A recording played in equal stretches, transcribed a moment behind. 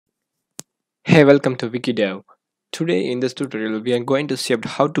Hey, welcome to vikiDev. Today in this tutorial we are going to see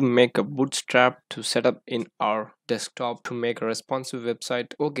how to make a bootstrap to set up in our desktop to make a responsive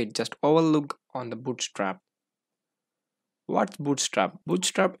website. Okay, just overlook on the bootstrap. What's bootstrap?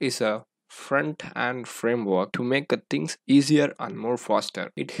 Bootstrap is a front-end framework to make things easier and more faster.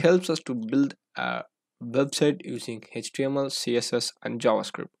 It helps us to build a website using HTML, CSS and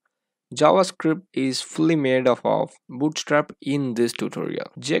JavaScript. JavaScript is fully made up of Bootstrap in this tutorial.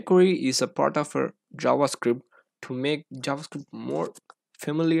 jQuery is a part of a JavaScript to make JavaScript more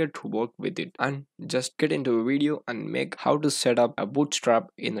familiar to work with it, and just get into a video and make how to set up a bootstrap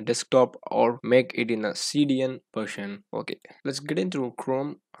in a desktop or make it in a CDN version. Okay, let's get into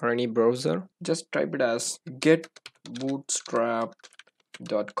Chrome or any browser. Just type it as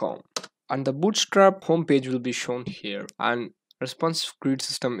getbootstrap.com and the bootstrap homepage will be shown here. And responsive grid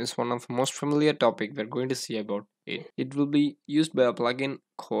system is one of the most familiar topic we're going to see about it. It will be used by a plugin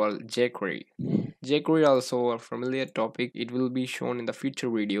called jQuery. jQuery also a familiar topic. It will be shown in the future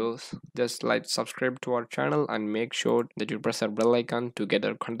videos. Just like subscribe to our channel and make sure that you press the bell icon to get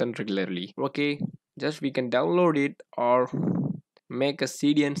our content regularly. Okay, just we can download it or make a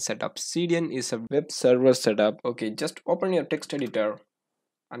CDN setup. CDN is a web server setup. Okay, just open your text editor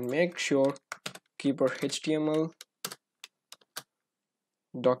and make sure keep our HTML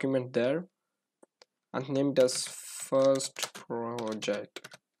document there and name it as first project.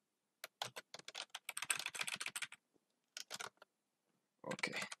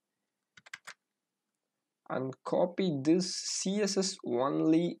 Okay, and copy this CSS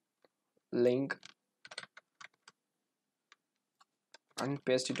only link and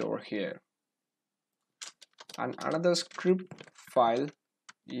paste it over here. And another script file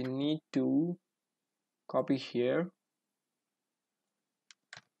you need to copy here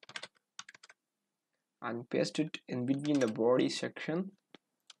and paste it in between the body section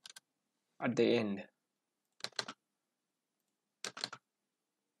at the end.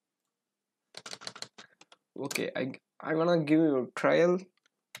 Okay, I'm gonna give you a trial.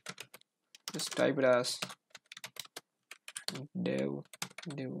 Just type it as dev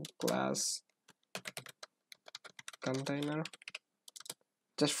class container.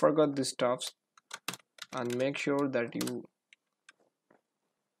 Just forgot these stuffs and make sure that you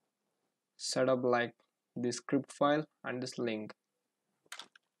set up like this script file and this link,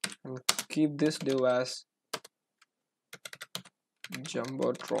 and keep this div as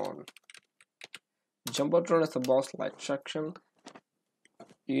jumbotron. Jumbotron is the boss like section.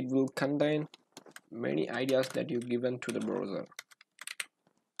 It will contain many ideas that you've given to the browser.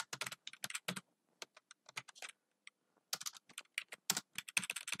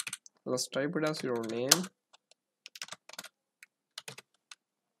 Let's type it as your name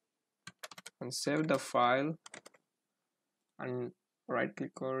and save the file and right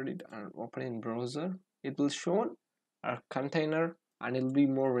click on it and open in browser. It will show a container and it will be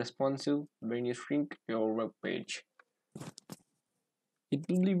more responsive when you shrink your web page. It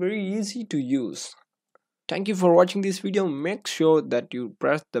will be very easy to use. Thank you for watching this video. Make sure that you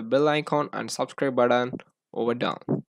press the bell icon and subscribe button over down.